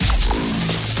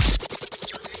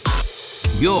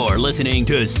You're listening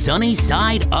to Sunny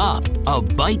Side Up, a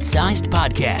bite-sized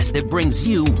podcast that brings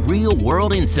you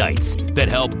real-world insights that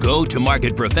help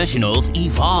go-to-market professionals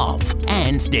evolve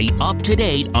and stay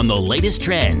up-to-date on the latest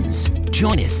trends.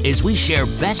 Join us as we share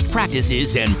best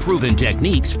practices and proven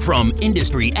techniques from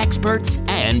industry experts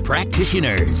and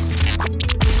practitioners.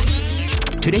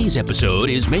 Today's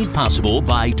episode is made possible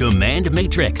by Demand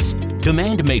Matrix.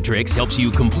 Demand Matrix helps you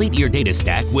complete your data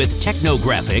stack with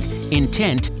technographic,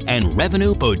 intent, and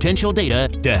revenue potential data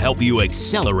to help you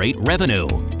accelerate revenue.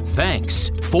 Thanks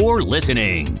for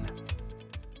listening.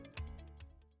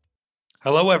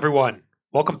 Hello, everyone.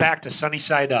 Welcome back to Sunny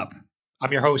Side Up.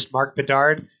 I'm your host, Mark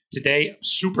Bedard. Today, I'm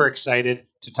super excited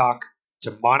to talk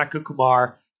to Monica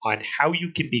Kumar on how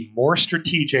you can be more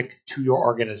strategic to your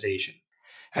organization.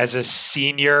 As a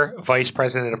Senior Vice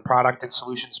President of Product and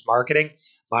Solutions Marketing,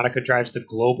 Monica drives the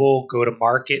global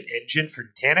go-to-market engine for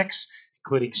Nutanix,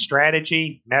 including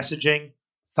strategy, messaging,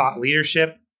 thought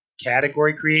leadership,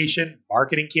 category creation,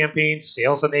 marketing campaigns,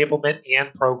 sales enablement,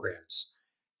 and programs.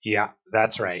 Yeah,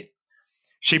 that's right.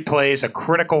 She plays a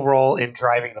critical role in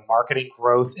driving the marketing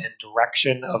growth and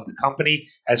direction of the company,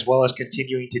 as well as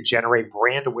continuing to generate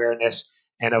brand awareness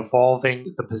and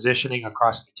evolving the positioning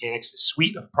across Nutanix's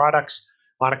suite of products.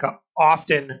 Monica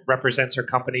often represents her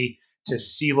company to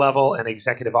C-level and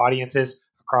executive audiences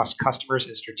across customers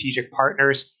and strategic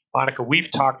partners. Monica,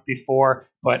 we've talked before,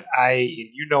 but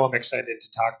I'm excited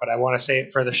to talk, but I want to say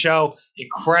it for the show.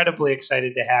 Incredibly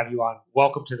excited to have you on.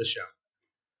 Welcome to the show.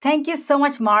 Thank you so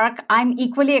much, Mark. I'm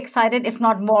equally excited, if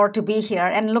not more, to be here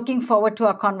and looking forward to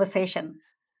our conversation.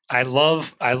 I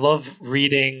love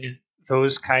reading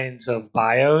those kinds of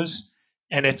bios,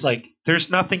 and it's like there's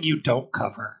nothing you don't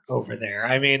cover over there.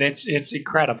 I mean, it's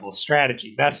incredible.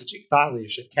 Strategy, messaging, thought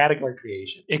leadership, category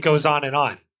creation. It goes on and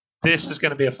on. This is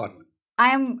going to be a fun one.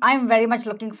 I'm very much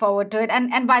looking forward to it.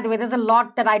 And by the way, there's a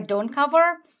lot that I don't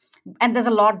cover, and there's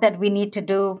a lot that we need to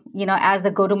do, as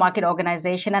a go-to-market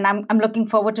organization. And I'm looking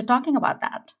forward to talking about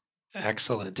that.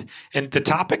 Excellent. And the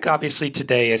topic, obviously,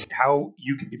 today is how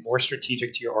you can be more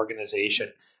strategic to your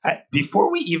organization.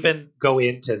 Before we even go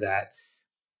into that,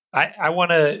 I want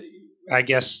to,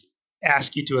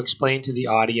 ask you to explain to the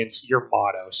audience your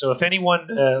motto. So if anyone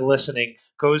listening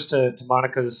goes to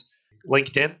Monica's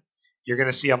LinkedIn, you're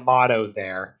going to see a motto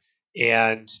there.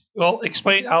 And,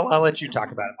 explain. I'll let you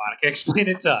talk about it, Monica. Explain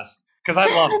it to us, because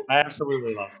I love it. I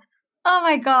absolutely love it. Oh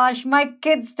my gosh, my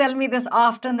kids tell me this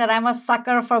often that I'm a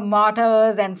sucker for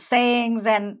mottos and sayings,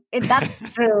 and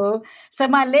that's true. So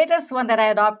my latest one that I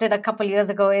adopted a couple years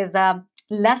ago is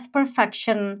less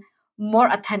perfection, more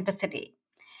authenticity.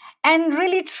 And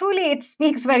really, truly, it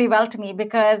speaks very well to me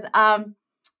because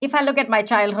if I look at my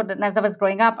childhood and as I was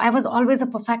growing up, I was always a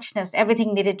perfectionist.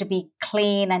 Everything needed to be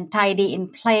clean and tidy in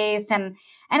place. And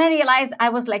I realized I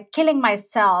was like killing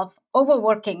myself,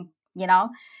 overworking,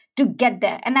 to get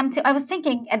there. And I was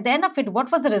thinking at the end of it,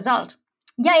 what was the result?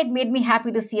 Yeah, it made me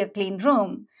happy to see a clean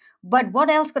room. But what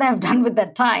else could I have done with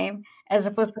that time as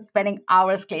opposed to spending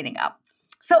hours cleaning up?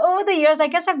 So over the years, I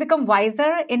guess I've become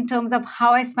wiser in terms of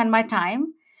how I spend my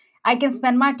time. I can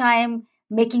spend my time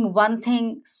making one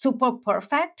thing super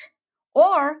perfect,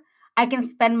 or I can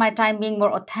spend my time being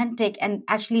more authentic and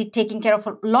actually taking care of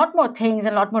a lot more things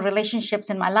and a lot more relationships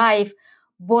in my life,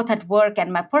 both at work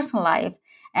and my personal life,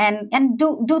 and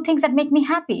do things that make me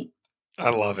happy. I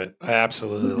love it. I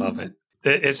absolutely love it.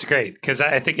 It's great because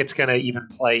I think it's going to even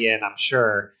play in, I'm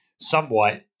sure,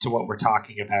 somewhat to what we're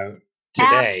talking about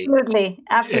today. Absolutely.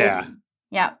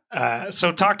 Yeah.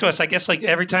 So talk to us. I guess like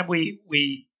every time we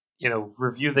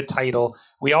review the title,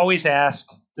 we always ask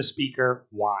the speaker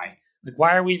why. Like,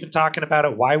 why are we even talking about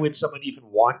it? Why would someone even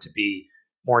want to be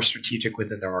more strategic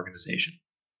within their organization?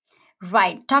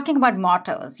 Right. Talking about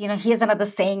mottos, here's another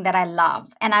saying that I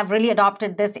love. And I've really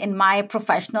adopted this in my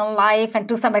professional life and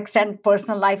to some extent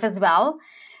personal life as well.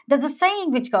 There's a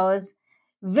saying which goes,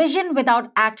 vision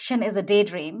without action is a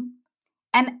daydream,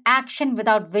 and action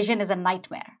without vision is a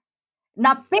nightmare.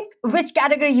 Now pick which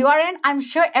category you are in. I'm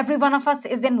sure every one of us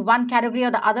is in one category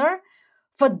or the other.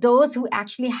 For those who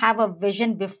actually have a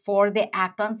vision before they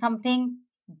act on something,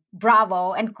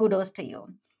 bravo and kudos to you.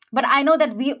 But I know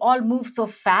that we all move so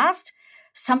fast.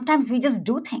 Sometimes we just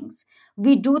do things.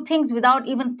 We do things without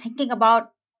even thinking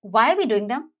about why are we doing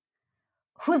them?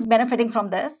 Who's benefiting from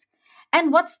this?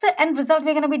 And what's the end result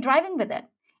we're going to be driving with it?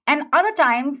 And other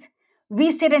times, we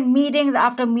sit in meetings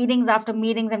after meetings after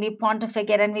meetings and we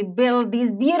pontificate and we build these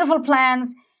beautiful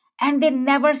plans and they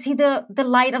never see the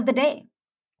light of the day.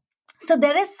 So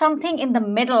there is something in the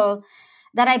middle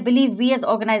that I believe we as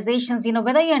organizations,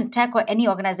 whether you're in tech or any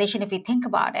organization, if you think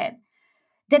about it,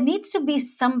 there needs to be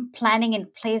some planning in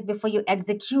place before you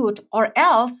execute, or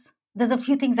else there's a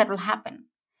few things that will happen.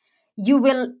 You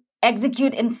will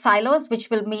execute in silos,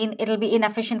 which will mean it'll be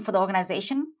inefficient for the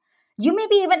organization. You may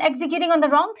be even executing on the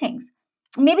wrong things.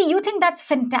 Maybe you think that's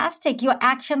fantastic. Your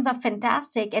actions are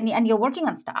fantastic and you're working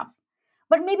on stuff,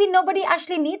 but maybe nobody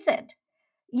actually needs it.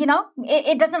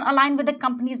 It doesn't align with the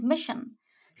company's mission.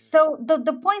 So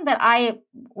the point that I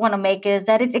want to make is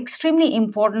that it's extremely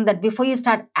important that before you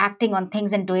start acting on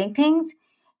things and doing things,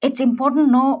 it's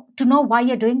important to know why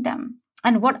you're doing them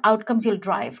and what outcomes you'll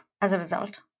drive as a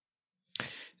result.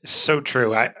 So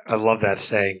true. I love that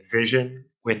saying. Vision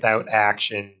without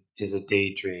action is a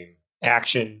daydream.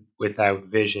 Action without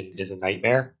vision is a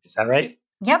nightmare. Is that right?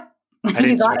 Yep. I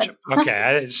didn't switch it. Okay,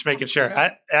 I just making sure.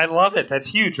 I love it. That's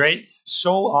huge, right?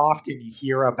 So often you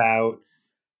hear about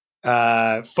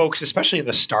folks, especially in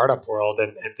the startup world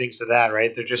and things of that,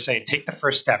 right? They're just saying, take the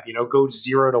first step, go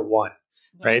 0 to 1,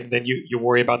 right? And then you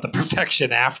worry about the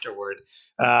perfection afterward.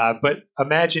 But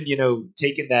imagine,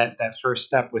 taking that first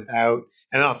step without,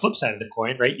 and on the flip side of the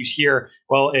coin, right? You hear,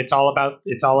 well, it's all about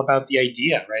the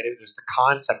idea, right? It was the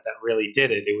concept that really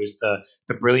did it. It was the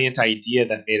brilliant idea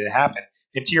that made it happen.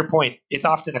 And to your point, it's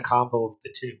often a combo of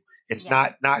the two. It's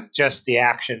not just the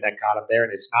action that got them there,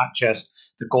 and it's not just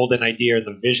the golden idea or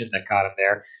the vision that got them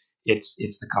there. It's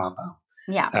the combo.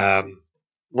 Yeah.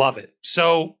 Love it.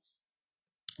 So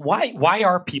why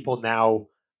are people now,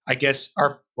 I guess,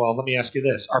 let me ask you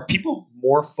this. Are people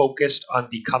more focused on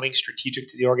becoming strategic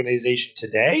to the organization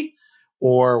today,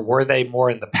 or were they more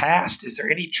in the past? Is there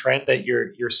any trend that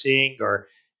you're seeing, or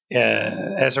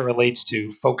as it relates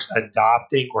to folks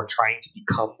adopting or trying to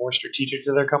become more strategic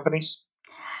to their companies?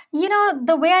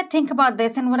 The way I think about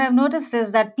this and what I've noticed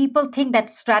is that people think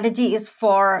that strategy is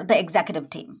for the executive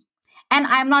team. And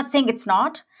I'm not saying it's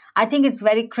not. I think it's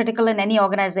very critical in any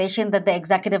organization that the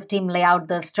executive team lay out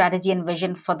the strategy and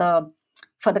vision for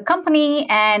the company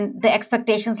and the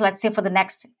expectations, let's say, for the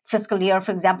next fiscal year,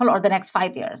 for example, or the next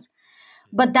 5 years.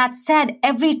 But that said,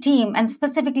 every team, and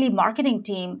specifically marketing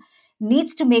team,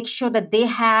 needs to make sure that they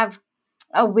have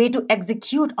a way to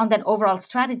execute on that overall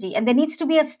strategy. And there needs to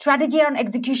be a strategy on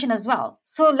execution as well.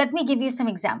 So let me give you some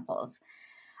examples.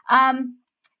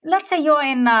 Let's say you're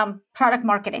in product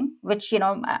marketing, which,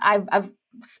 I've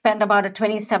spent about a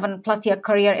 27 plus year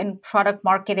career in product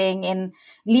marketing, in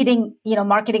leading,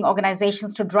 marketing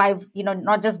organizations to drive,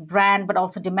 not just brand, but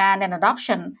also demand and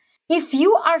adoption. If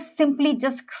you are simply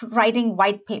just writing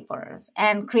white papers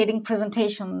and creating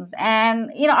presentations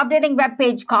and, updating web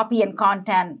page copy and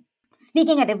content,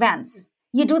 speaking at events,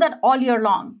 you do that all year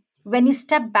long. When you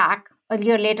step back a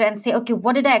year later and say, okay,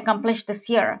 what did I accomplish this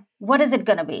year? What is it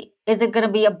going to be? Is it going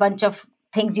to be a bunch of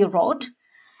things you wrote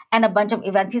and a bunch of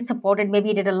events you supported? Maybe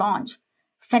you did a launch.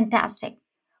 Fantastic.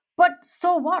 But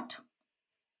so what?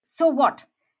 So what?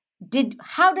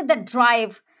 How did that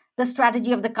drive the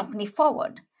strategy of the company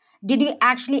forward? Did you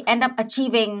actually end up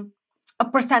achieving a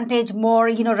percentage more,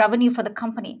 revenue for the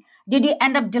company? Did you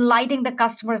end up delighting the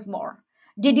customers more?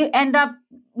 Did you end up,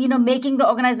 making the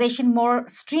organization more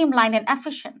streamlined and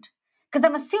efficient? Because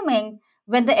I'm assuming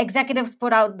when the executives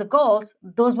put out the goals,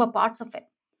 those were parts of it.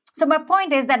 So my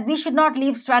point is that we should not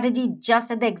leave strategy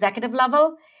just at the executive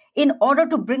level. In order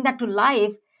to bring that to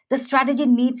life, the strategy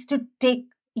needs to take,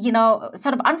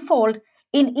 sort of unfold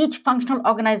in each functional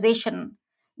organization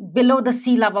below the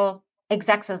C-level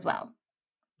execs as well.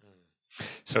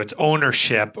 So it's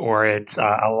ownership or it's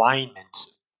alignment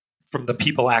from the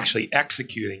people actually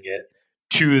executing it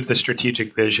to the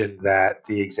strategic vision that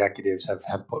the executives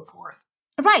have put forth.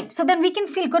 Right. So then we can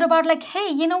feel good about like, hey,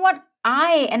 you know what?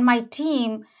 I and my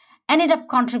team ended up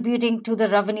contributing to the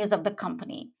revenues of the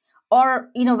company. Or,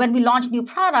 when we launch new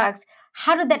products,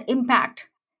 how did that impact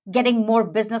getting more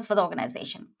business for the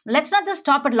organization? Let's not just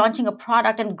stop at launching a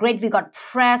product and great, we got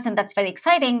press and that's very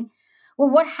exciting. Well,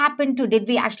 what happened did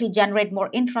we actually generate more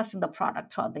interest in the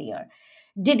product throughout the year?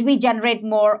 Did we generate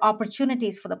more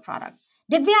opportunities for the product?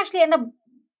 Did we actually end up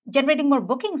generating more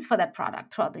bookings for that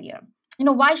product throughout the year?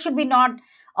 Why should we not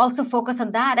also focus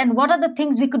on that? And what are the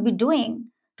things we could be doing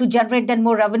to generate then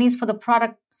more revenues for the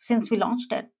product since we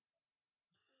launched it?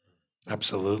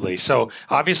 Absolutely. So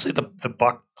obviously the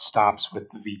buck stops with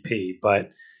the VP,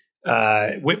 but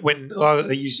when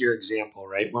I'll use your example,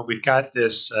 right? When we've got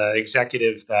this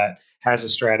executive that has a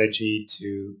strategy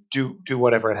to do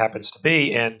whatever it happens to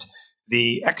be, and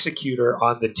the executor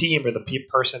on the team or the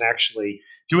person actually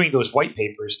doing those white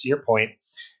papers, to your point,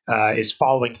 is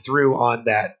following through on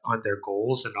their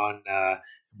goals and on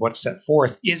what's set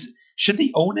forth. Should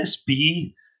the onus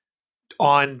be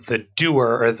on the doer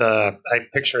or I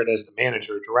picture it as the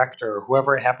manager, director, or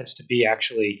whoever it happens to be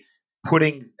actually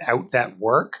putting out that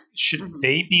work, should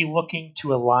they be looking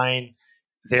to align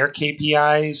their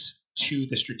KPIs to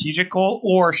the strategic goal,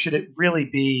 or should it really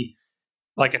be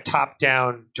like a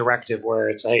top-down directive where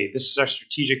it's, hey, this is our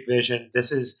strategic vision,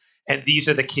 and these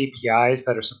are the KPIs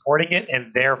that are supporting it,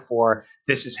 and therefore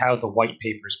this is how the white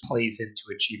papers plays into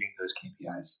achieving those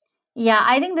KPIs? Yeah,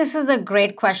 I think this is a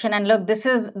great question. And look, this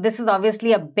is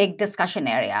obviously a big discussion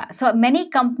area. So many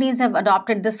companies have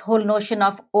adopted this whole notion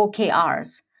of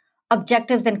OKRs,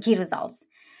 objectives and key results.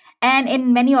 And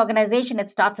in many organizations, it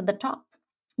starts at the top.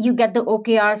 You get the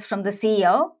OKRs from the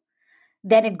CEO,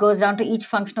 then it goes down to each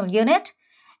functional unit,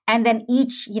 and then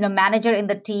each manager in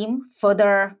the team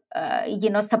further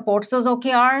supports those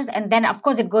OKRs, and then of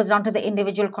course it goes down to the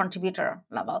individual contributor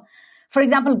level. For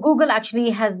example, Google actually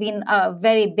has been a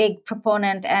very big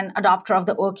proponent and adopter of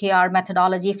the OKR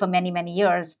methodology for many, many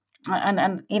years.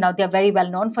 And they're very well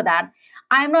known for that.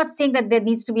 I'm not saying that there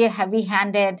needs to be a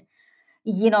heavy-handed,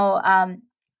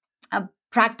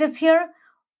 practice here.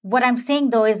 What I'm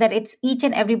saying, though, is that it's each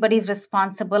and everybody's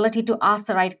responsibility to ask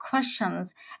the right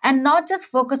questions and not just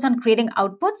focus on creating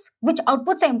outputs, which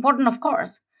outputs are important, of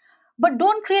course, but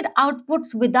don't create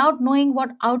outputs without knowing what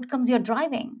outcomes you're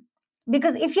driving.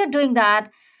 Because if you're doing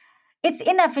that, it's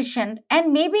inefficient,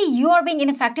 and maybe you are being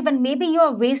ineffective, and maybe you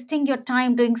are wasting your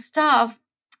time doing stuff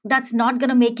that's not going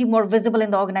to make you more visible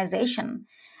in the organization.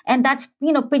 And that's,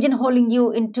 pigeonholing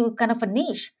you into kind of a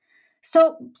niche.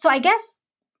 So I guess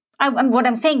what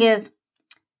I'm saying is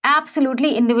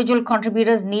absolutely individual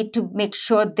contributors need to make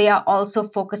sure they are also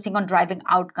focusing on driving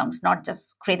outcomes, not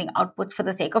just creating outputs for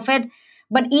the sake of it.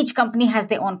 But each company has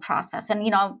their own process. And,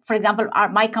 for example,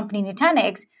 my company,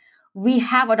 Nutanix, we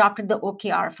have adopted the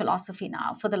OKR philosophy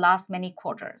now for the last many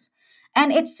quarters.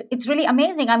 And it's really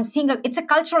amazing. I'm seeing it's a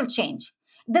cultural change.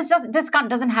 This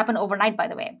doesn't happen overnight, by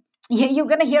the way. You're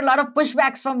going to hear a lot of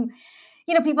pushbacks from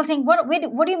people saying, what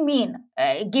do you mean?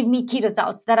 Give me key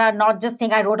results that are not just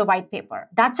saying I wrote a white paper.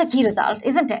 That's a key result,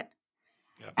 isn't it?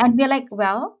 Yeah. And we're like,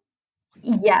 well,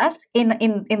 yes,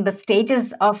 in the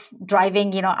stages of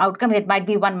driving, outcomes, it might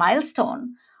be one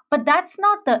milestone, but that's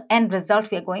not the end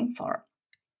result we're going for.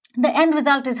 The end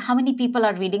result is how many people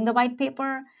are reading the white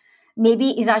paper. Maybe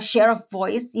is our share of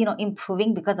voice,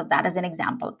 improving because of that, as an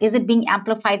example. Is it being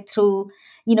amplified through,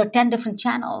 10 different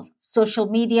channels, social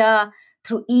media,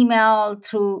 through email,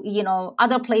 through,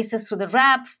 other places, through the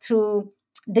reps, through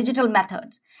digital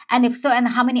methods? And if so, and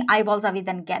how many eyeballs are we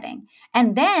then getting?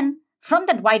 And then from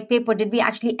that white paper, did we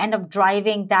actually end up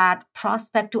driving that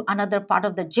prospect to another part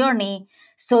of the journey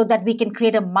so that we can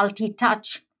create a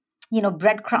multi-touch,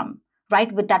 breadcrumb,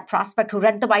 right? With that prospect who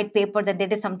read the white paper, then they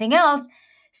did something else.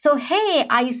 So, hey,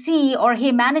 IC, or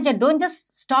hey, manager, don't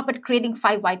just stop at creating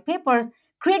 5 white papers,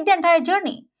 create the entire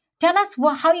journey. Tell us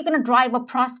how you're going to drive a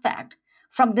prospect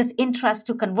from this interest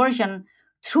to conversion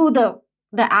through the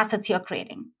assets you're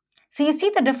creating. So you see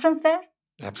the difference there?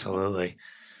 Absolutely.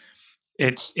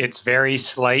 It's very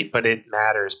slight, but it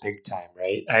matters big time,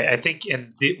 right? I think,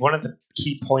 and one of the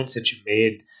key points that you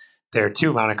made there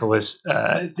too, Monica, was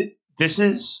this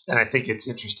is, and I think it's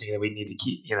interesting that we need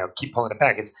to keep pulling it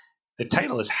back. The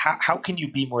title is how can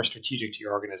you be more strategic to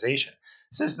your organization?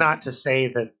 This is not to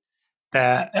say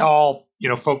that all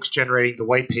folks generating the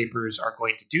white papers are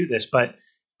going to do this, but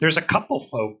there's a couple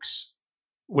folks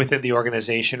within the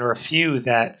organization, or a few,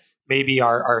 that maybe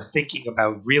are thinking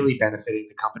about really benefiting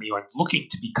the company and looking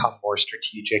to become more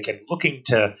strategic and looking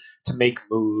to make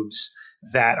moves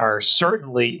that are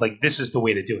certainly like, this is the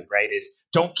way to do it, right? Is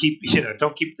don't keep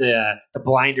the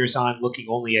blinders on, looking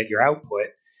only at your output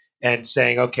and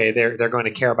saying, okay, they're going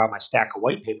to care about my stack of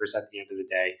white papers at the end of the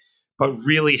day, but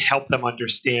really help them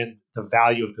understand the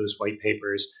value of those white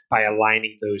papers by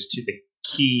aligning those to the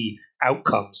key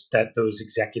outcomes that those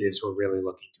executives were really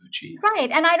looking to achieve.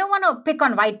 Right. And I don't want to pick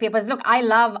on white papers. Look, I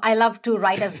love to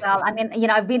write as well. I mean,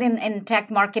 I've been in tech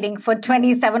marketing for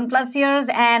 27 plus years.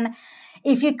 And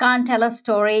if you can't tell a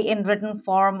story in written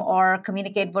form or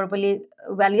communicate verbally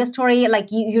well your story,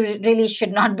 like you really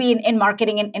should not be in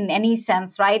marketing in any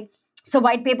sense, right? So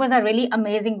white papers are really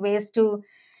amazing ways to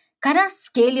kind of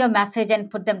scale your message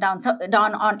and put them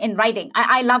down in writing.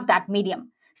 I love that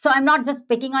medium. So I'm not just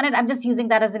picking on it. I'm just using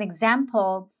that as an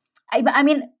example. I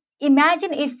mean,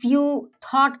 imagine if you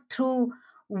thought through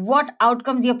what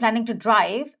outcomes you're planning to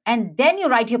drive, and then you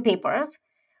write your papers.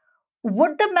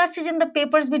 Would the message in the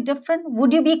papers be different?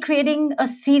 Would you be creating a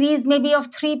series maybe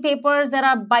of 3 papers that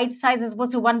are bite-sized as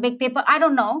opposed to 1 big paper? I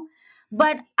don't know.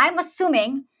 But I'm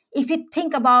assuming if you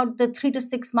think about the 3 to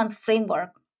 6 month framework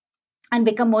and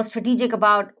become more strategic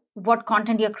about what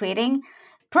content you're creating,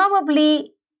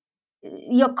 probably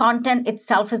your content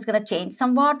itself is going to change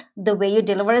somewhat. The way you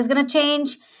deliver is going to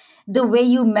change. The way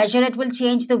you measure it will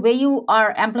change. The way you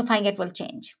are amplifying it will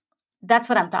change. That's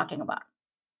what I'm talking about.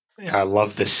 Yeah, I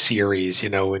love the series.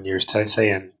 When you're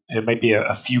saying it might be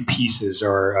a few pieces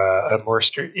or a more,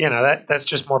 that's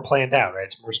just more planned out, right?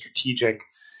 It's more strategic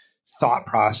thought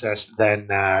process than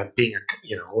being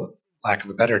lack of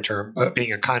a better term, but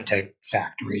being a content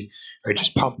factory or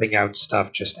just pumping out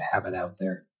stuff just to have it out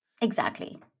there.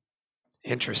 Exactly.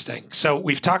 Interesting. So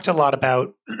we've talked a lot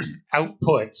about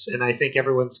outputs, and I think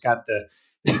everyone's got the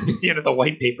the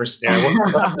white paper snare.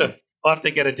 We'll have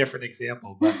to get a different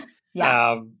example, but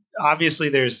Yeah. obviously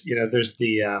there's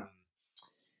the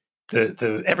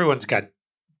everyone's got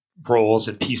roles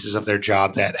and pieces of their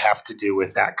job that have to do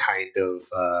with that kind of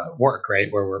work,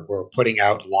 right? Where we're putting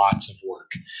out lots of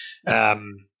work.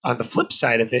 On the flip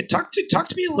side of it, talk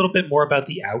to me a little bit more about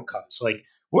the outcomes. Like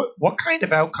what kind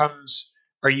of outcomes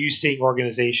are you seeing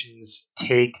organizations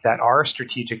take that are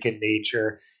strategic in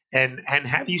nature? And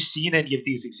have you seen any of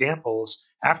these examples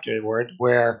afterward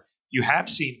where you have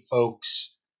seen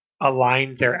folks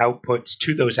align their outputs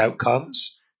to those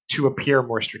outcomes to appear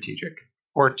more strategic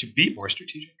or to be more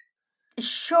strategic?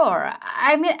 Sure.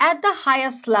 I mean, at the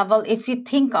highest level, if you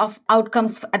think of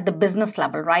outcomes at the business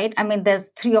level, right? I mean, there's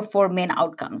three or four main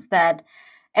outcomes that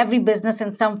every business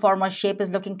in some form or shape is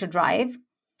looking to drive.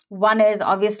 One is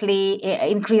obviously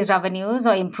increase revenues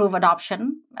or improve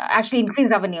adoption. Actually, increase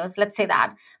revenues, let's say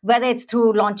that, whether it's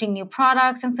through launching new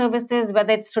products and services,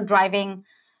 whether it's through driving,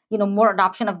 more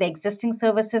adoption of the existing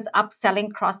services, upselling,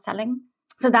 cross-selling.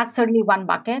 So that's certainly one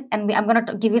bucket. And I'm going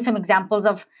to give you some examples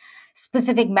of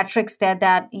specific metrics there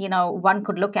that one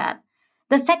could look at.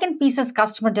 The second piece is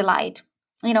customer delight,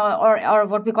 or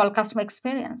what we call customer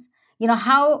experience.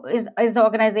 How is the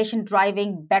organization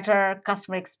driving better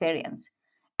customer experience?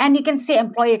 And you can say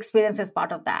employee experience is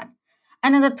part of that.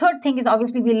 And then the third thing is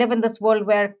obviously we live in this world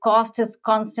where cost is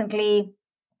constantly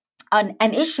an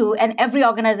issue, and every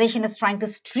organization is trying to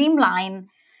streamline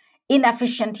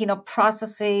inefficient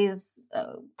processes,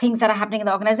 things that are happening in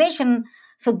the organization,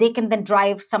 so they can then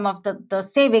drive some of the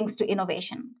savings to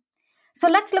innovation. So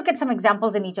let's look at some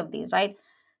examples in each of these, right?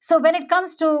 So when it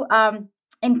comes to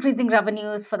increasing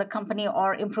revenues for the company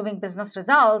or improving business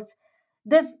results,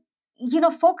 this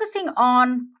focusing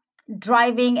on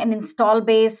driving an install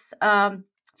base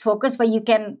focus where you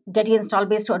can get your install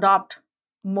base to adopt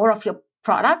more of your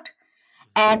product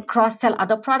and cross-sell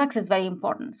other products is very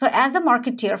important. So as a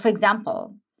marketeer, for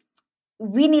example,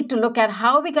 we need to look at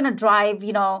how we're going to drive,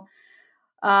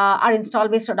 our install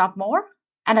base to adopt more.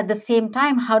 And at the same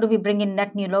time, how do we bring in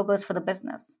net new logos for the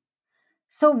business?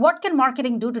 So what can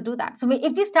marketing do to do that? So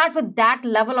if we start with that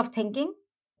level of thinking,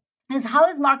 is how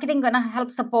is marketing going to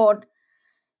help support,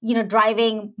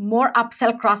 driving more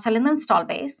upsell, cross-sell in the install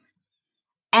base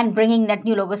and bringing net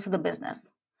new logos to the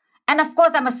business? And of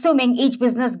course, I'm assuming each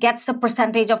business gets a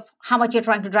percentage of how much you're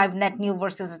trying to drive net new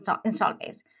versus install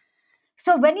base.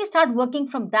 So when you start working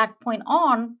from that point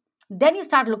on, then you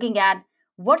start looking at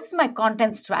what is my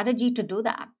content strategy to do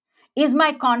that? Is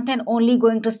my content only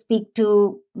going to speak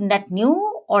to net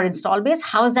new or install base?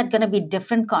 How is that going to be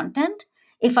different content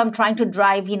if I'm trying to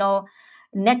drive,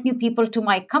 net new people to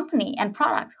my company and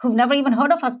products who've never even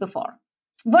heard of us before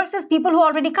versus people who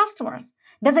are already customers?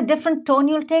 There's a different tone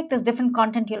you'll take. There's different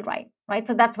content you'll write, right?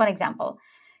 So that's one example.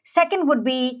 Second would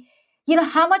be,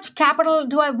 how much capital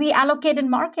do we allocate in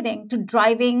marketing to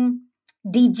driving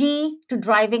DG, to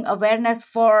driving awareness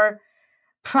for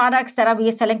products that we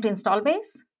are selling to install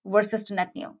base versus to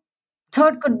net new?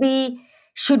 Third could be,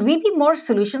 should we be more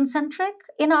solution-centric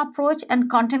in our approach and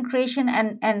content creation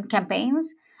and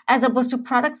campaigns as opposed to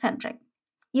product-centric?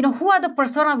 Who are the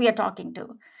persona we are talking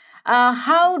to?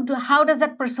 How does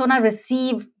that persona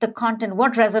receive the content?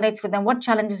 What resonates with them? What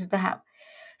challenges do they have?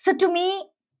 So to me,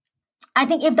 I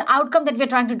think if the outcome that we're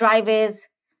trying to drive is,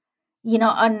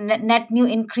 a net new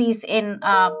increase in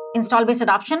install base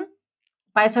adoption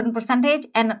by a certain percentage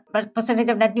and a percentage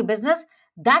of net new business,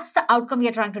 that's the outcome we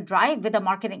are trying to drive with the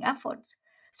marketing efforts.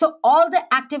 So all the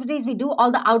activities we do,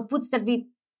 all the outputs that we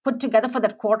put together for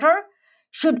that quarter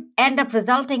should end up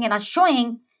resulting in us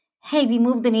showing, hey, we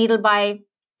moved the needle by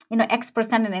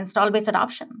X% in install base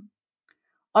adoption,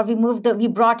 or we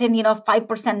brought in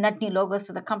 5% net new logos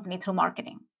to the company through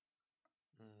marketing.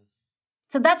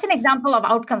 So that's an example of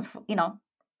outcomes.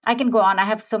 I can go on. I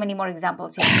have so many more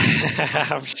examples here.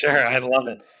 I'm sure. I love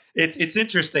it. It's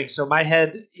interesting. So my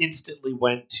head instantly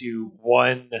went to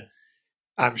one,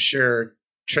 I'm sure,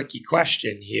 tricky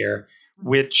question here,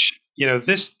 which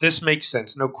this makes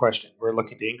sense, no question. We're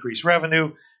looking to increase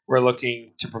revenue. We're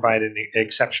looking to provide an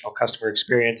exceptional customer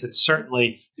experience. And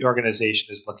certainly the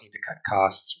organization is looking to cut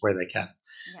costs where they can.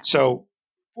 Yeah. So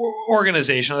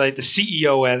organization, like the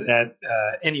CEO at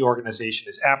any organization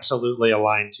is absolutely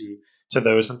aligned to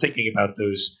those. I'm thinking about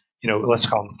those, let's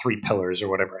call them 3 pillars or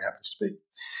whatever it happens to be.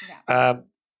 Yeah.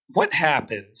 What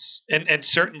happens, and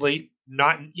certainly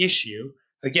not an issue.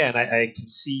 Again, I can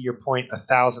see your point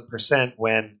 1,000%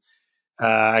 when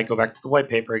I go back to the white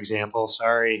paper example.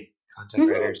 Sorry, content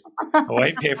writers, the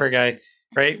white paper guy,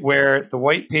 right? Where the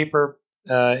white paper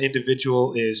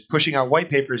individual is pushing out white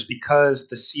papers because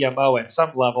the CMO at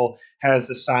some level has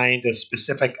assigned a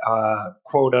specific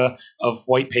quota of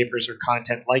white papers or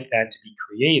content like that to be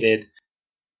created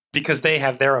because they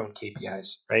have their own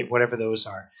KPIs, right? Whatever those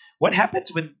are. What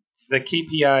happens when the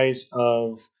KPIs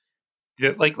of,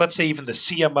 let's say even the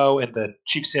CMO and the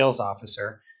chief sales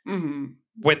officer, when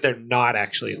they're not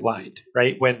actually aligned,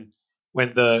 right? When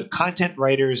the content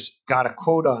writers got a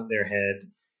quota on their head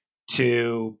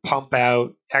to pump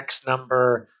out X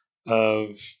number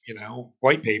of,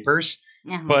 white papers,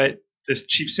 but this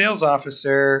chief sales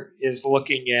officer is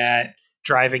looking at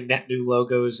driving net new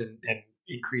logos and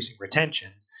increasing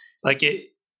retention. Like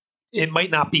it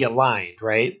might not be aligned,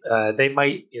 right? They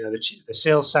might, the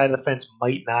sales side of the fence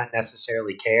might not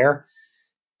necessarily care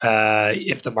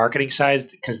if the marketing side,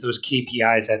 because those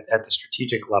KPIs at the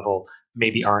strategic level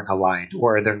maybe aren't aligned,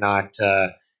 or they're not.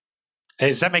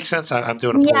 Does that make sense? I'm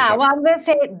doing a poor job. Well, I'm going to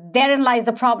say therein lies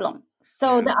the problem.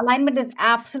 So the alignment is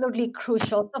absolutely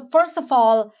crucial. So first of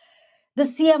all, the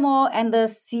CMO and the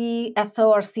CSO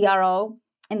or CRO,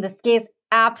 in this case,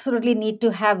 absolutely need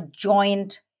to have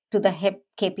joined to the hip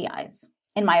KPIs,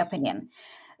 in my opinion.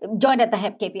 Joined at the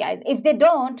hip KPIs. If they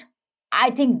don't, I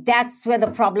think that's where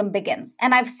the problem begins.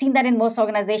 And I've seen that in most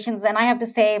organizations. And I have to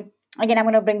say, again, I'm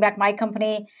going to bring back my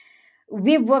company.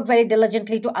 We've worked very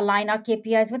diligently to align our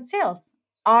KPIs with sales.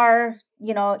 Our,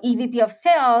 EVP of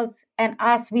sales and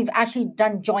us, we've actually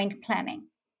done joint planning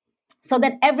so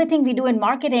that everything we do in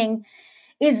marketing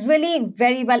is really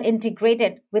very well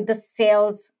integrated with the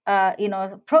sales,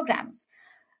 programs.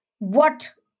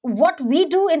 What we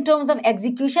do in terms of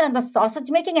execution and the sausage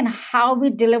making and how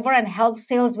we deliver and help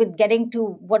sales with getting to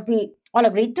what we all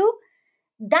agreed to,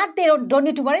 that they don't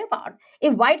need to worry about.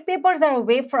 If white papers are a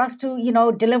way for us to,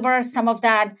 deliver some of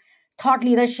that thought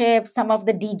leadership, some of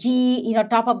the DG,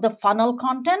 top of the funnel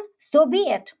content, so be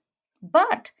it.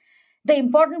 But the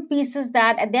important piece is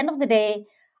that at the end of the day,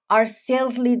 our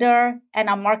sales leader and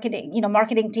our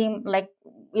marketing team,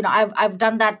 I've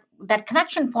done that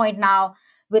connection point now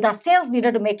with our sales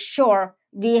leader to make sure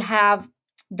we have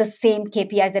the same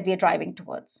KPIs that we are driving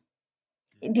towards.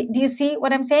 Do you see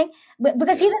what I'm saying?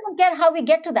 Because he doesn't get how we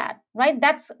get to that, right?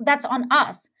 That's on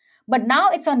us. But now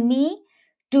it's on me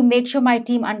to make sure my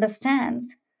team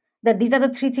understands that these are the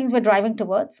 3 things we're driving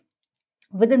towards.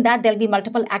 Within that, there'll be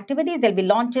multiple activities, there'll be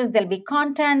launches, there'll be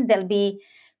content, there'll be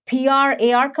PR,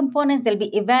 AR components, there'll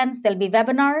be events, there'll be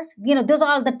webinars. Those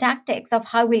are all the tactics of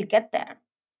how we'll get there.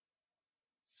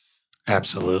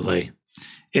 Absolutely.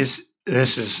 This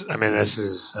is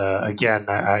again,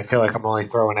 I feel like I'm only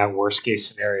throwing out worst case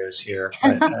scenarios here,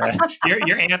 but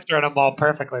you're answering them all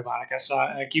perfectly, Monica. So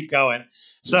I keep going.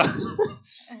 So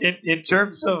in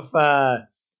terms of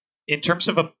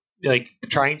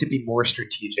trying to be more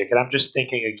strategic, and I'm just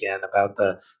thinking again about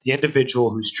the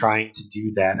individual who's trying to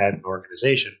do that at an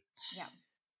organization. Yeah.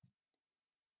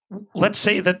 Let's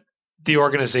say that the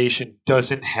organization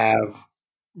doesn't have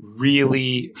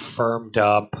really firmed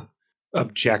up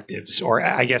objectives, or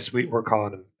I guess we're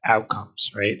calling them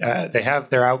outcomes, right? They have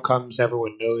their outcomes.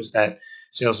 Everyone knows that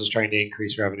sales is trying to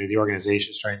increase revenue. The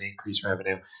organization is trying to increase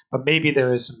revenue, but maybe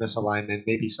there is some misalignment,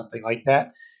 maybe something like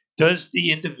that. Does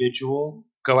the individual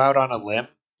go out on a limb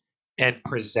and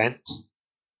present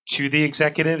to the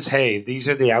executives, hey, these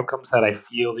are the outcomes that I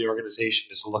feel the organization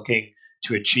is looking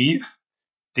to achieve.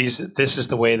 This is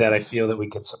the way that I feel that we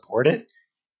can support it.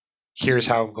 Here's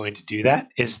how I'm going to do that.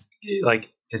 Is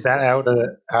that out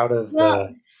of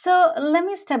So let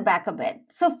me step back a bit.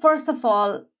 So first of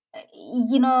all,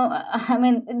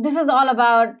 this is all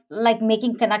about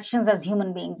making connections as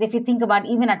human beings. If you think about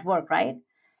even at work, right?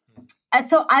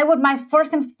 So my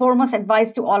first and foremost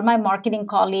advice to all my marketing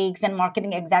colleagues and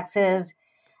marketing execs is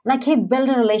hey, build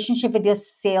a relationship with your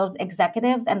sales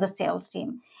executives and the sales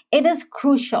team. It is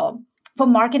crucial for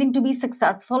marketing to be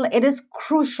successful. It is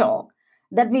crucial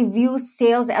that we view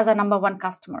sales as our number one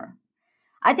customer.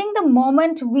 I think the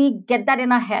moment we get that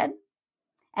in our head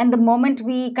and the moment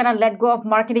we kind of let go of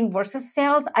marketing versus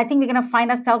sales, I think we're going to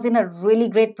find ourselves in a really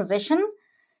great position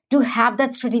to have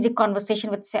that strategic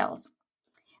conversation with sales.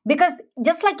 Because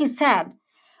just like you said,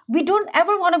 we don't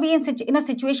ever want to be in a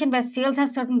situation where sales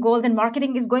has certain goals and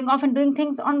marketing is going off and doing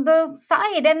things on the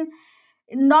side and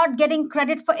not getting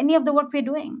credit for any of the work we're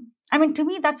doing. I mean, to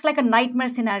me, that's like a nightmare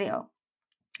scenario.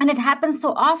 And it happens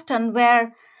so often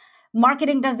where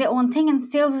marketing does their own thing and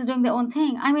sales is doing their own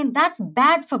thing. I mean, that's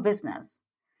bad for business.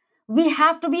 We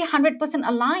have to be 100%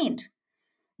 aligned.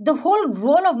 The whole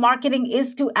role of marketing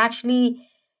is to actually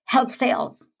help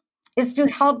sales, is to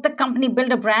help the company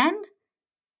build a brand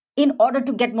in order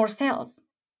to get more sales,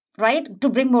 right? To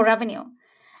bring more revenue.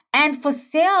 And for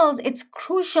sales, it's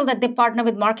crucial that they partner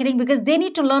with marketing because they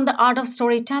need to learn the art of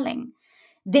storytelling.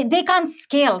 They can't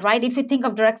scale, right? If you think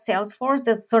of direct sales force,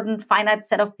 there's a certain finite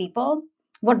set of people.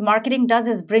 What marketing does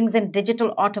is brings in digital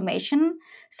automation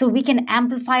so we can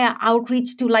amplify our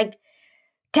outreach to like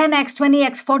 10x,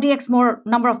 20x, 40x more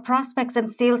number of prospects than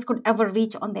sales could ever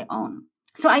reach on their own.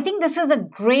 So I think this is a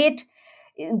great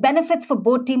benefits for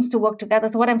both teams to work together.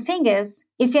 So what I'm saying is,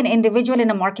 if you're an individual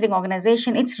in a marketing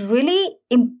organization, it's really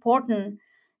important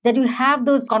that you have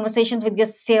those conversations with your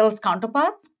sales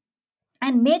counterparts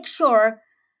and make sure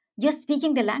you're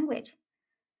speaking the language.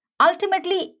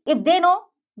 Ultimately, if they know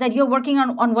that you're working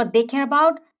on what they care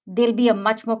about, they'll be a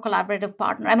much more collaborative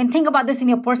partner. I mean, think about this in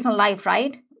your personal life,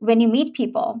 right? When you meet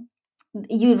people,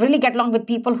 you really get along with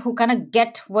people who kind of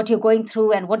get what you're going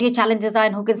through and what your challenges are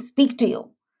and who can speak to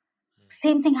you.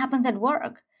 Same thing happens at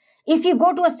work. If you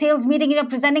go to a sales meeting and you're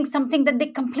presenting something that they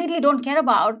completely don't care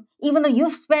about, even though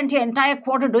you've spent your entire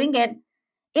quarter doing it,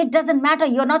 it doesn't matter.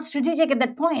 You're not strategic at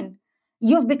that point.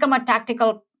 You've become a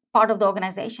tactical part of the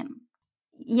organization.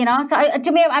 So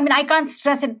to me, I mean, I can't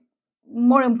stress it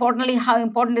more importantly how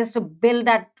important it is to build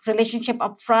that relationship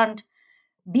up front,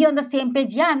 be on the same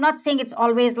page. Yeah, I'm not saying it's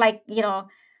always like,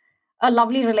 a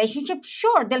lovely relationship.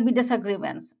 Sure, there'll be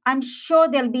disagreements. I'm sure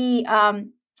there'll be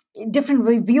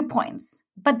different viewpoints,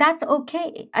 but that's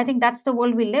okay. I think that's the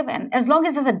world we live in. As long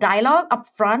as there's a dialogue up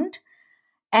front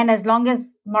and as long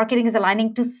as marketing is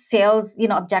aligning to sales,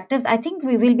 objectives, I think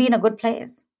we will be in a good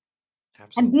place.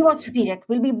 Absolutely. And be more strategic.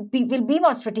 We'll be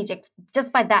more strategic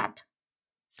just by that.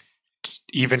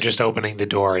 Even just opening the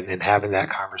door and having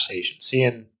that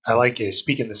conversation. I like it,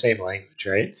 speaking the same language,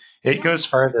 right? It goes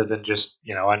further than just,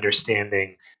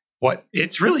 understanding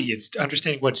it's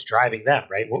understanding what's driving them,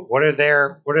 right? What are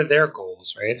their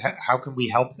goals, right? How can we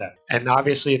help them? And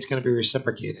obviously it's going to be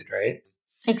reciprocated, right?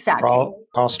 Exactly. We're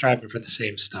all striving for the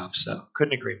same stuff. So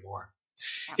couldn't agree more.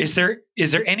 Yeah.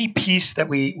 Is there any piece that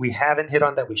we haven't hit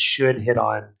on that we should hit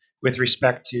on with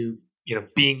respect to,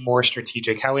 being more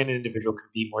strategic, how an individual can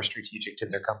be more strategic to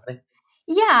their company?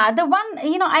 Yeah, the one,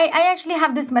 I actually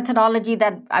have this methodology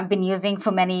that I've been using for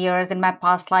many years in my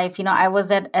past life. I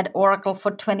was at Oracle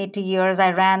for 22 years.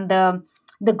 I ran the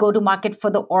go-to-market for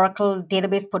the Oracle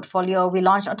database portfolio. We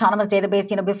launched Autonomous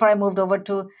Database, before I moved over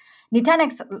to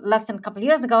Nutanix less than a couple of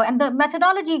years ago. And the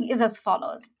methodology is as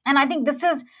follows. And I think this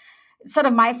is sort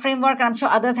of my framework, and I'm sure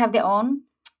others have their own,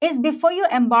 is before you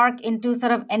embark into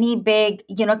sort of any big,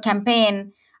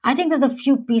 campaign, I think there's a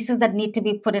few pieces that need to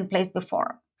be put in place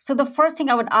before. So the first thing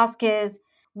I would ask is,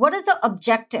 what is the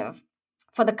objective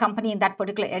for the company in that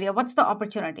particular area? What's the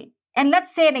opportunity? And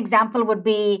let's say an example would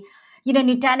be,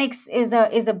 Nutanix is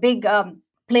a big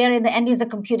player in the end user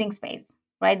computing space,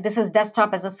 right? This is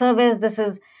desktop as a service. This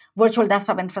is virtual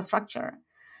desktop infrastructure.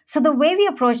 So the way we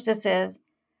approach this is,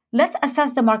 let's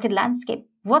assess the market landscape.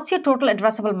 What's your total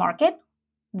addressable market?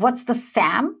 What's the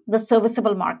SAM, the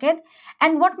serviceable market?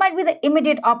 And what might be the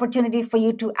immediate opportunity for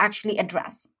you to actually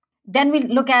address? Then we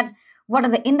look at what are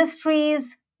the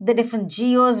industries, the different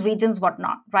geos, regions,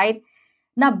 whatnot, right?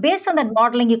 Now, based on that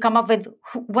modeling, you come up with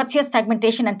what's your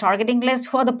segmentation and targeting list?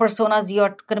 Who are the personas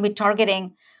you're going to be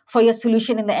targeting for your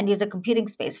solution in the end user computing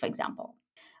space, for example?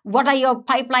 What are your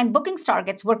pipeline bookings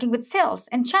targets working with sales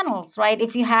and channels, right?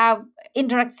 If you have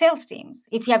indirect sales teams,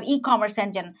 if you have e-commerce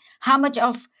engine, how much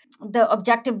of the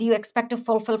objective do you expect to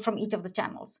fulfill from each of the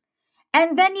channels?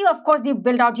 And then you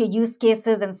build out your use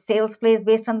cases and sales plays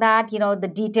based on that,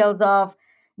 the details of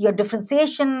your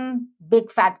differentiation,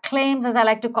 big fat claims, as I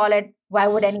like to call it. Why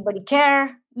would anybody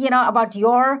care, about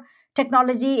your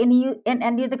technology in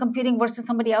end user computing versus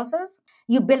somebody else's?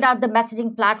 You build out the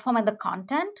messaging platform and the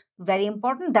content. Very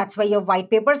important. That's where your white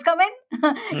papers come in.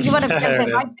 You want to build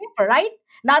the white paper, right?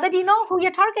 Now that you know who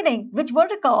you're targeting, which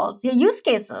verticals, your use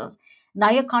cases,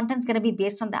 now your content's going to be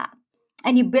based on that.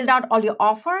 And you build out all your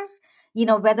offers,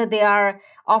 whether they are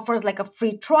offers like a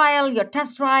free trial, your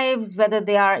test drives, whether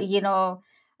they are,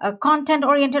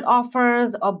 content-oriented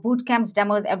offers or boot camps,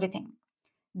 demos, everything.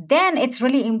 Then it's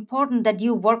really important that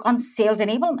you work on sales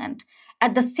enablement.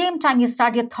 At the same time, you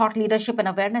start your thought leadership and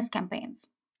awareness campaigns.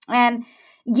 And,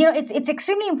 it's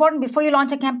extremely important before you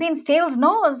launch a campaign, sales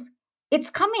knows it's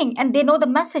coming and they know the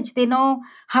message. They know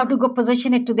how to go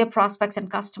position it to their prospects and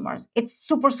customers. It's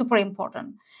super, super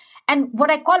important. And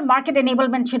what I call market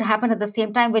enablement should happen at the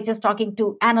same time, which is talking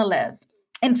to analysts,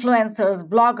 influencers,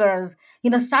 bloggers,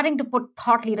 starting to put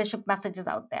thought leadership messages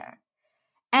out there.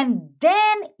 And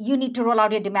then you need to roll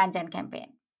out your demand gen campaign,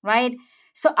 right?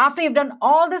 So after you've done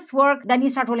all this work, then you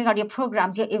start rolling out your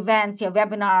programs, your events, your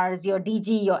webinars, your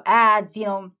DG, your ads,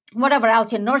 whatever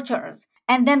else, your nurtures.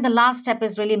 And then the last step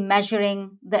is really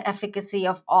measuring the efficacy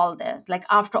of all this. Like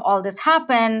after all this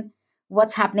happened,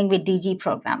 what's happening with DG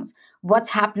programs? What's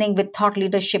happening with thought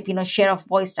leadership, share of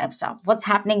voice type stuff? What's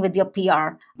happening with your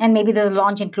PR? And maybe there's a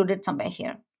launch included somewhere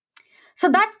here. So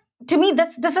that, to me,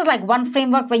 this is like one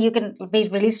framework where you can be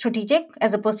really strategic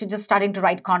as opposed to just starting to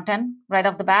write content right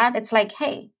off the bat. It's like,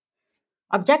 hey,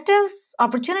 objectives,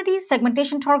 opportunities,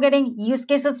 segmentation targeting, use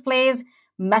cases plays,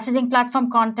 messaging platform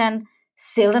content,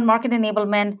 sales and market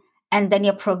enablement, and then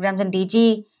your programs and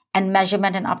DG and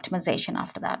measurement and optimization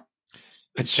after that.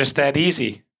 It's just that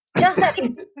easy. Just that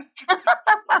easy.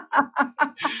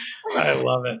 I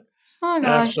love it. Oh,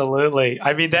 gosh. Absolutely.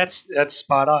 I mean, that's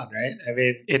spot on, right? I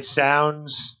mean, it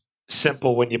sounds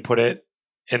simple when you put it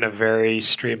in a very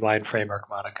streamlined framework,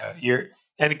 Monica.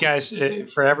 And guys,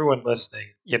 for everyone listening,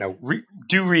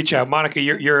 do reach out. Monica,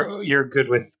 you're good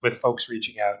with folks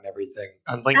reaching out and everything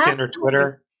on LinkedIn Absolutely. Or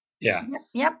Twitter. Yeah.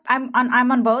 Yep.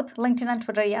 I'm on both LinkedIn and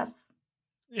Twitter. Yes.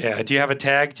 Yeah. Do you have a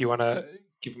tag? Do you want to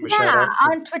give them a shout out? Yeah.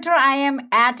 On Twitter, I am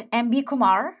at MB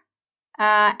Kumar.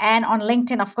 And on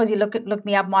LinkedIn, of course, you look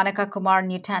me up, Monica Kumar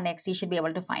Nutanix. You should be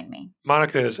able to find me.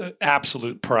 Monica is an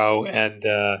absolute pro, and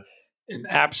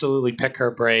absolutely pick her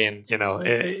brain.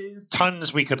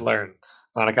 Tons we could learn.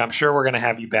 Monica, I'm sure we're going to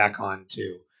have you back on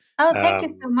too. Oh, thank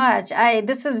you so much.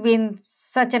 This has been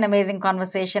such an amazing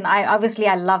conversation.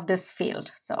 I love this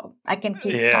field, so I can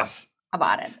keep talking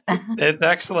about it. It's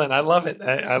excellent. I love it.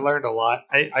 I learned a lot.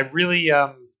 I really,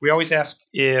 we always ask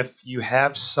if you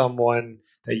have someone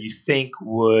that you think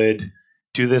would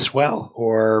do this well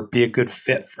or be a good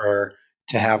fit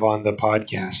to have on the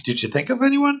podcast. Did you think of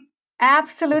anyone?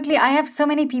 Absolutely. I have so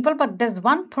many people, but there's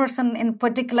one person in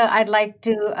particular I'd like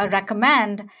to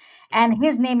recommend, and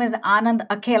his name is Anand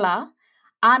Akela.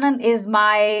 Anand is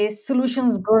my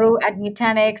solutions guru at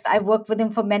Nutanix. I've worked with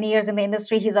him for many years in the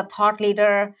industry. He's a thought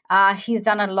leader. He's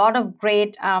done a lot of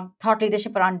great thought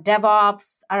leadership around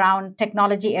DevOps, around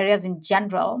technology areas in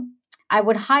general. I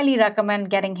would highly recommend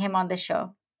getting him on the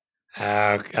show.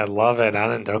 I love it,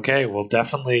 Anand. Okay, we'll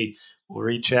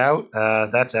reach out.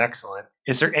 That's excellent.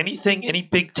 Is there any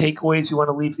big takeaways you want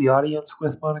to leave the audience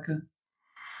with, Monica?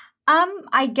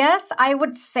 I guess I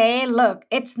would say, look,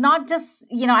 it's not just,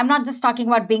 I'm not just talking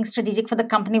about being strategic for the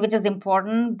company, which is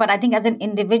important, but I think as an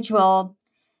individual,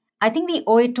 I think we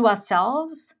owe it to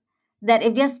ourselves that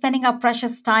if we are spending our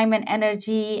precious time and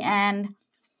energy and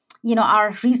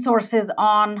our resources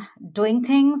on doing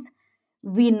things,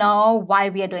 we know why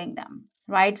we are doing them,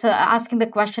 right? So asking the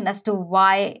question as to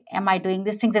why am I doing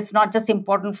these things? It's not just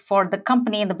important for the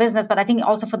company and the business, but I think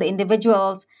also for the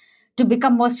individuals to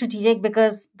become more strategic,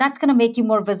 because that's going to make you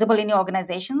more visible in your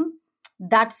organization.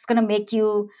 That's going to make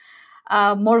you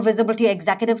more visible to your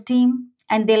executive team.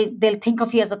 And they'll think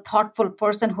of you as a thoughtful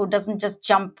person who doesn't just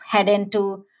jump head in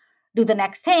to do the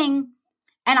next thing.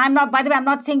 And I'm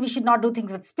not saying we should not do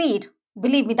things with speed.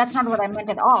 Believe me, that's not what I meant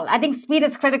at all. I think speed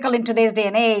is critical in today's day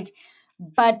and age,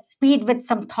 but speed with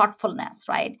some thoughtfulness,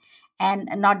 right? And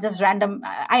not just random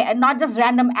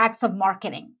acts of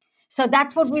marketing. So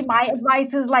that's what my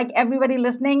advice is, like everybody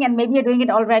listening, and maybe you're doing it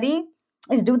already,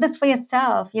 is do this for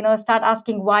yourself. Start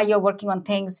asking why you're working on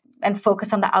things and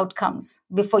focus on the outcomes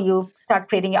before you start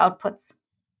creating your outputs.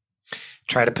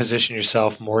 Try to position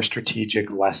yourself more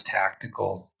strategic, less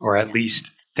tactical, or at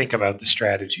least think about the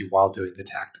strategy while doing the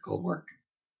tactical work.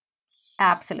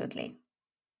 Absolutely.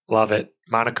 Love it.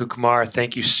 Monica Kumar,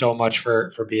 thank you so much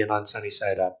for being on Sunny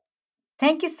Side Up.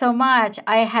 Thank you so much.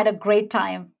 I had a great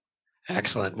time.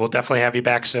 Excellent. We'll definitely have you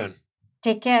back soon.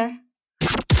 Take care.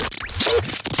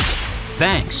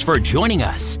 Thanks for joining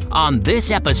us on this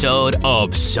episode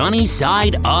of Sunny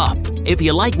Side Up. If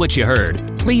you like what you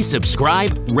heard, please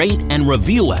subscribe, rate, and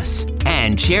review us,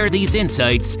 and share these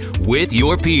insights with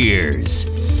your peers.